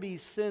had to be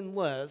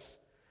sinless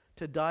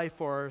to die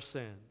for our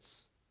sins.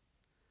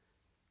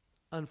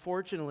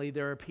 Unfortunately,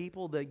 there are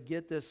people that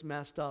get this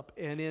messed up,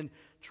 and in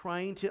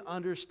trying to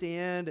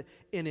understand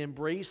and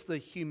embrace the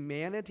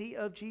humanity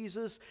of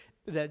Jesus,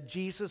 that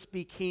Jesus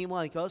became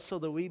like us so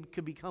that we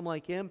could become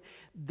like him,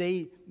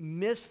 they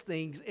miss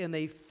things and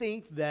they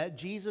think that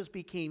Jesus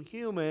became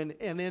human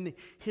and in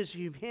his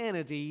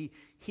humanity,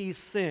 he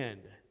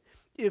sinned.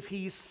 If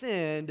he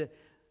sinned,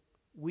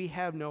 we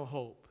have no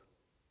hope.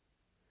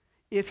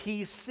 If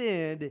he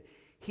sinned,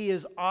 he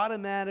is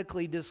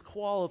automatically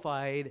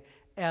disqualified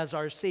as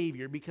our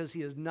Savior because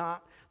he is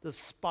not the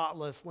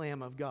spotless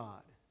Lamb of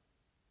God.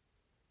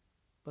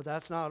 But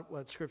that's not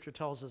what Scripture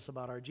tells us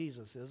about our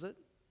Jesus, is it?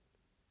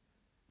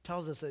 It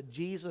tells us that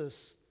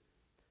Jesus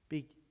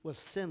was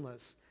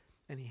sinless,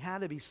 and he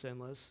had to be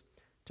sinless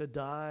to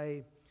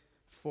die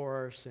for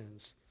our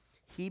sins.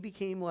 He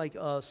became like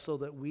us so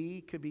that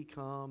we could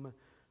become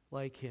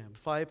like him.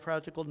 5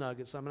 practical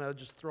nuggets. I'm going to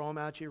just throw them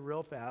at you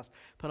real fast.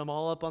 Put them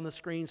all up on the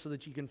screen so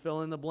that you can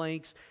fill in the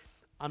blanks.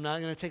 I'm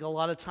not going to take a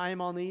lot of time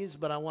on these,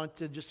 but I want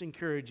to just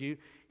encourage you.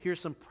 Here's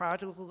some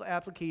practical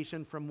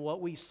application from what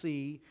we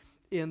see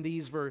in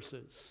these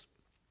verses.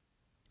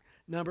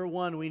 Number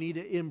 1, we need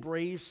to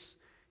embrace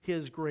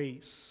his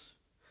grace.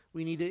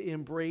 We need to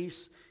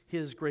embrace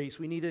his grace.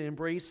 We need to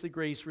embrace the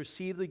grace,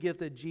 receive the gift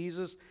that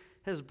Jesus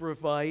has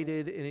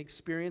provided, and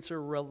experience a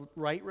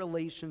right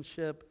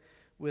relationship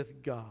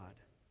with God.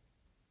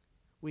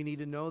 We need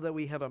to know that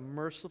we have a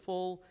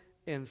merciful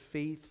and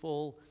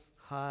faithful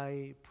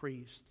high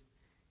priest.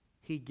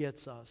 He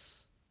gets us.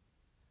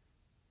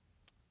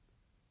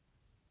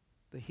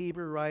 The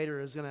Hebrew writer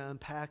is going to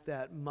unpack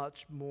that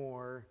much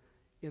more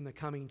in the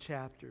coming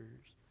chapters.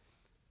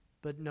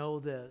 But know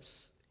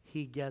this,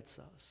 he gets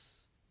us.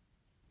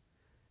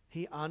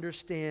 He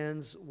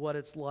understands what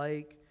it's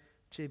like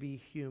to be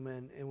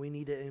human, and we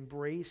need to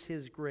embrace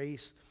his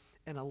grace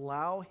and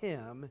allow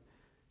him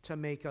to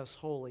make us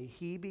holy.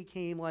 He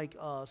became like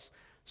us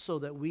so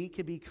that we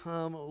could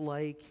become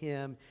like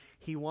him.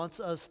 He wants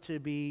us to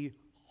be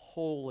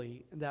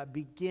holy. That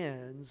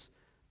begins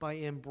by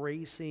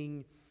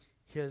embracing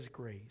his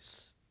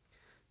grace.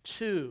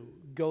 2,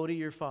 go to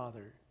your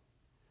Father.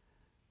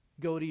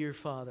 Go to your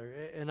Father.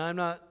 And I'm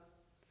not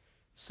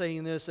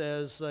saying this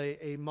as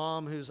a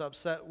mom who's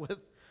upset with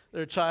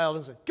their child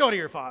and saying, go to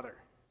your father.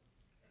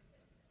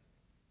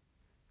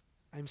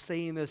 I'm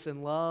saying this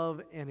in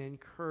love and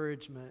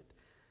encouragement.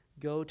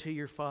 Go to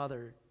your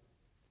Father.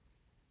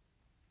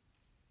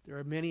 There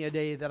are many a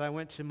day that I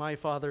went to my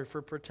Father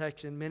for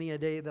protection, many a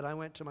day that I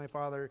went to my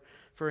Father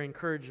for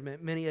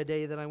encouragement, many a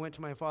day that I went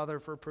to my Father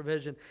for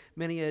provision,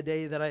 many a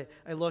day that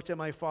I looked at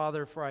my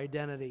Father for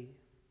identity.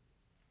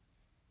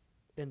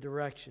 and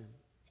direction.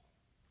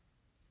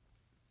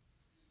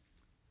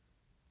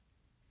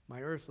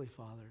 My earthly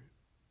Father,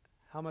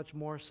 how much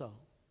more so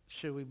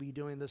should we be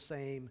doing the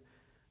same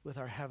with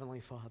our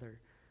Heavenly Father?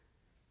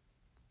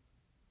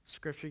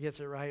 Scripture gets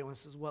it right when it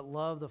says, what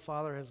love the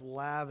Father has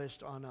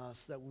lavished on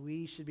us, that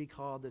we should be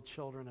called the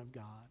children of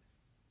God.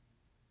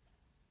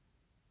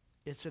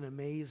 It's an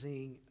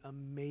amazing,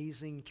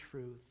 amazing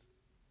truth.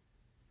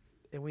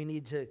 And we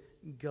need to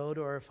go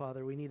to our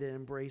Father. We need to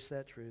embrace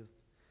that truth.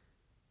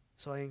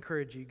 So I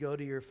encourage you, go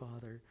to your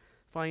Father.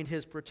 Find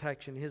His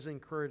protection, His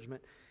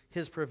encouragement,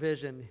 His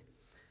provision,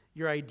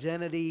 your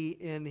identity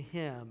in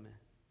Him,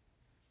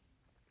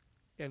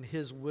 and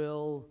His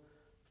will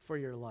for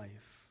your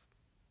life.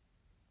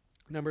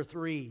 Number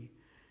 3,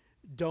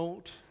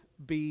 don't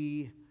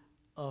be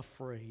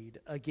afraid.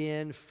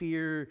 Again,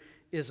 fear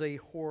is a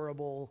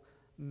horrible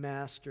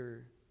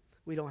master.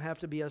 We don't have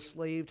to be a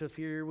slave to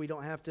fear. We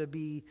don't have to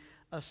be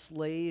a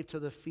slave to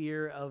the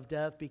fear of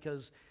death,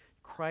 because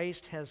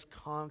Christ has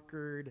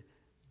conquered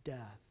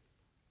death.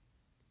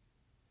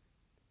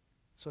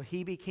 So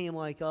He became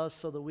like us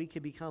so that we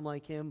could become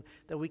like Him,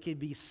 that we could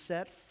be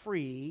set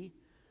free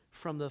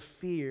from the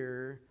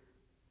fear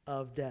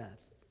of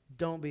death.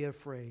 Don't be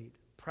afraid.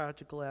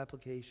 Practical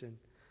application,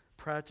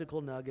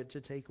 practical nugget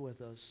to take with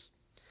us.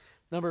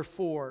 Number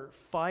 4,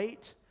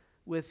 fight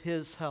with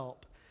His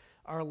help.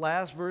 Our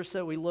last verse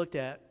that we looked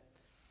at,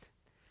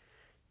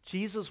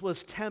 Jesus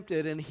was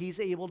tempted and He's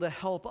able to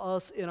help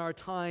us in our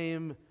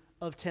time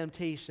of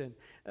temptation.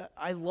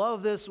 I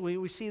love this.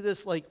 We see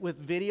this like with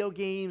video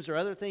games or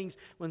other things.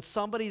 When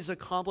somebody's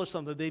accomplished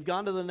something, they've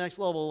gone to the next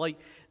level,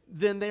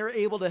 then they're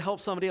able to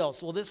help somebody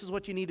else. Well, this is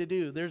what you need to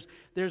do.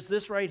 There's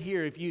this right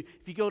here. If you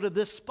go to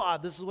this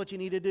spot, this is what you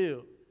need to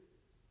do.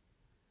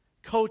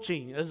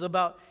 Coaching is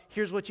about,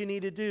 here's what you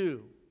need to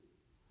do.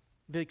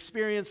 To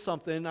experience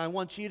something, I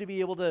want you to be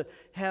able to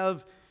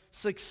have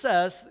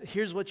success.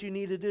 Here's what you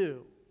need to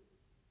do.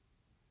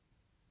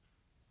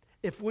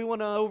 If we want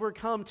to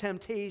overcome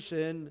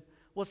temptation,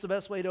 what's the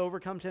best way to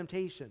overcome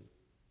temptation?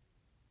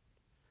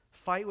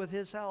 Fight with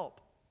His help.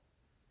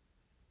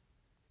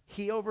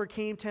 He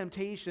overcame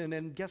temptation,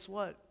 and guess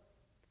what?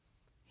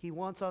 He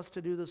wants us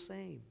to do the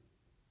same.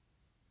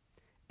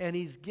 And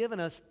He's given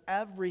us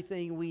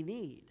everything we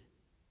need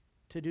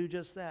to do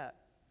just that.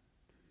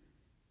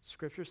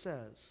 Scripture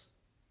says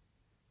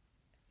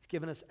He's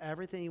given us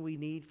everything we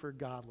need for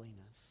godliness,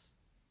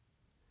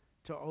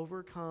 to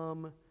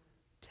overcome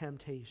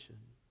temptation.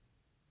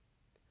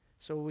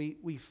 So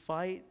we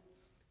fight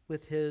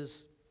with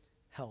His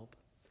help.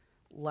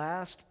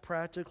 Last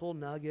practical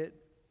nugget,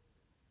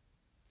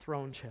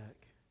 throne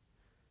check.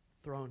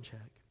 Throne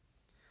check.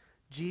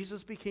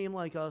 Jesus became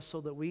like us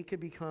so that we could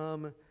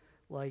become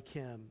like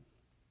Him.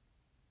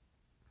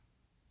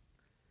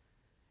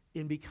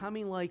 In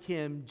becoming like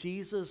Him,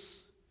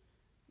 Jesus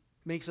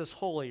makes us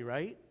holy,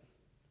 right?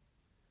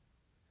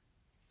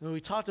 And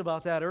we talked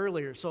about that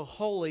earlier. So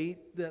holy,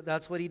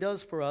 that's what He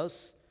does for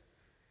us,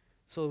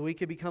 so that we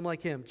could become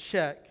like Him.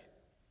 Check.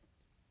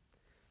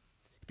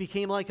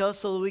 Became like us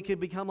so that we could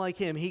become like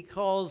Him. He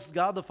calls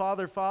God the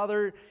Father,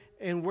 Father,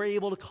 and we're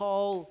able to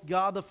call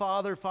God the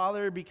Father,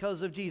 Father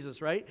because of Jesus,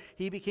 right?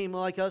 He became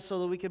like us so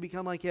that we could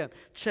become like Him.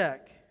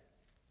 Check.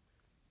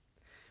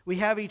 We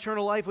have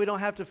eternal life. We don't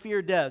have to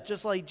fear death,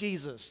 just like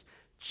Jesus.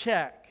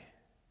 Check.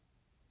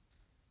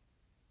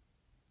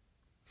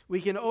 We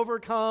can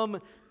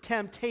overcome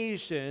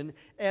temptation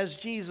as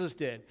Jesus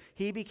did.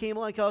 He became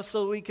like us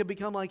so that we could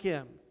become like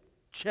Him.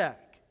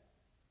 Check.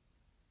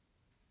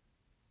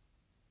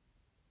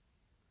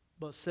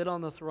 But sit on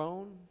the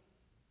throne?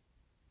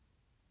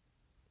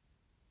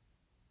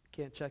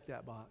 Can't check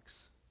that box.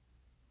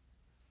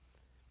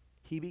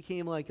 He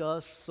became like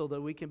us so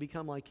that we can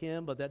become like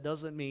Him, but that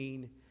doesn't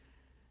mean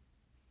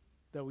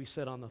that we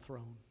sit on the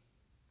throne.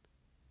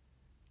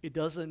 It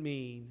doesn't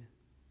mean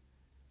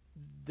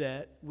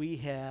that we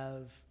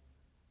have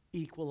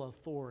equal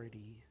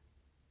authority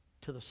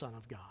to the Son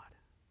of God.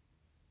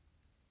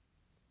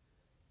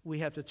 We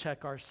have to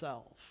check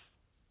ourselves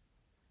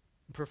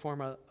and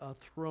perform a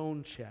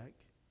throne check.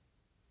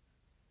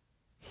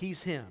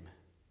 He's Him.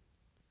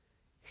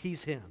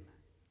 He's Him.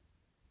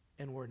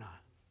 And we're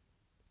not.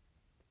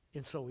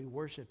 And so we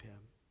worship Him.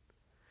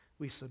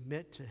 We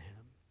submit to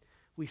Him.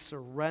 We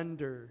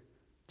surrender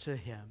to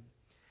Him.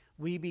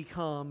 We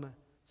become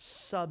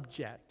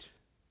subject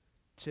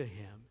to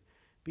Him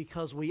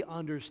because we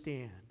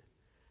understand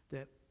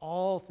that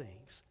all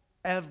things,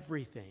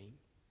 everything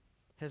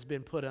has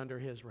been put under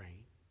His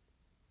reign.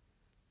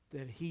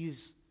 That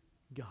He's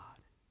God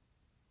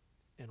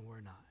and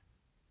we're not.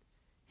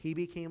 He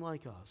became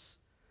like us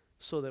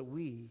so that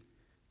we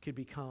could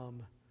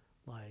become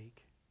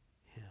like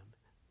Him.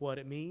 What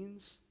it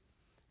means,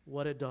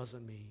 what it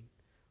doesn't mean.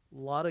 A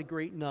lot of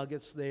great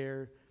nuggets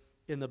there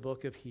in the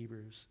book of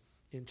Hebrews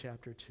in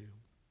chapter 2.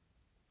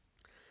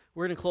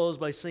 We're going to close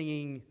by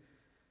singing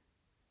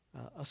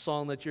a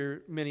song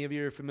that many of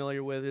you are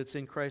familiar with. It's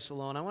In Christ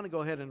Alone. I want to go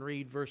ahead and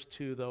read verse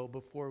 2, though,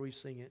 before we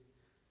sing it.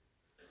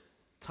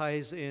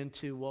 Ties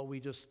into what we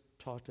just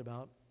talked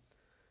about.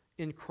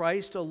 in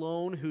Christ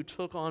alone, who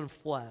took on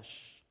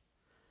flesh,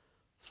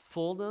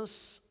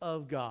 fullness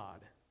of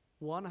God,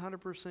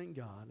 100%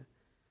 God,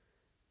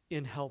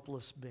 in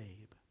helpless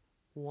babe,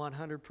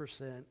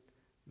 100%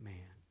 man.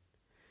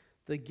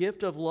 The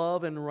gift of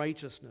love and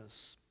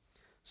righteousness,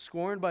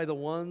 scorned by the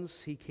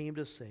ones he came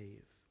to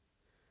save,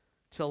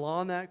 till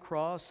on that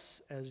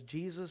cross, as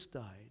Jesus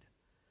died,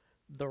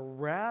 the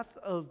wrath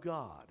of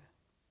God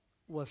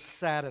was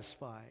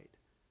satisfied.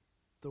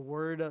 The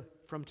word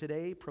from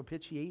today,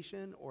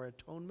 propitiation or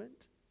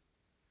atonement.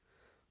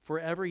 For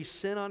every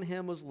sin on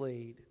him was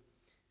laid.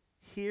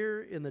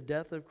 Here in the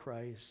death of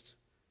Christ,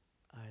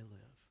 I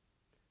live.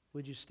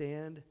 Would you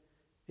stand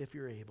if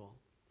you're able?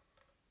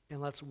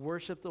 And let's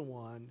worship the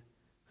one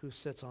who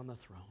sits on the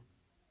throne.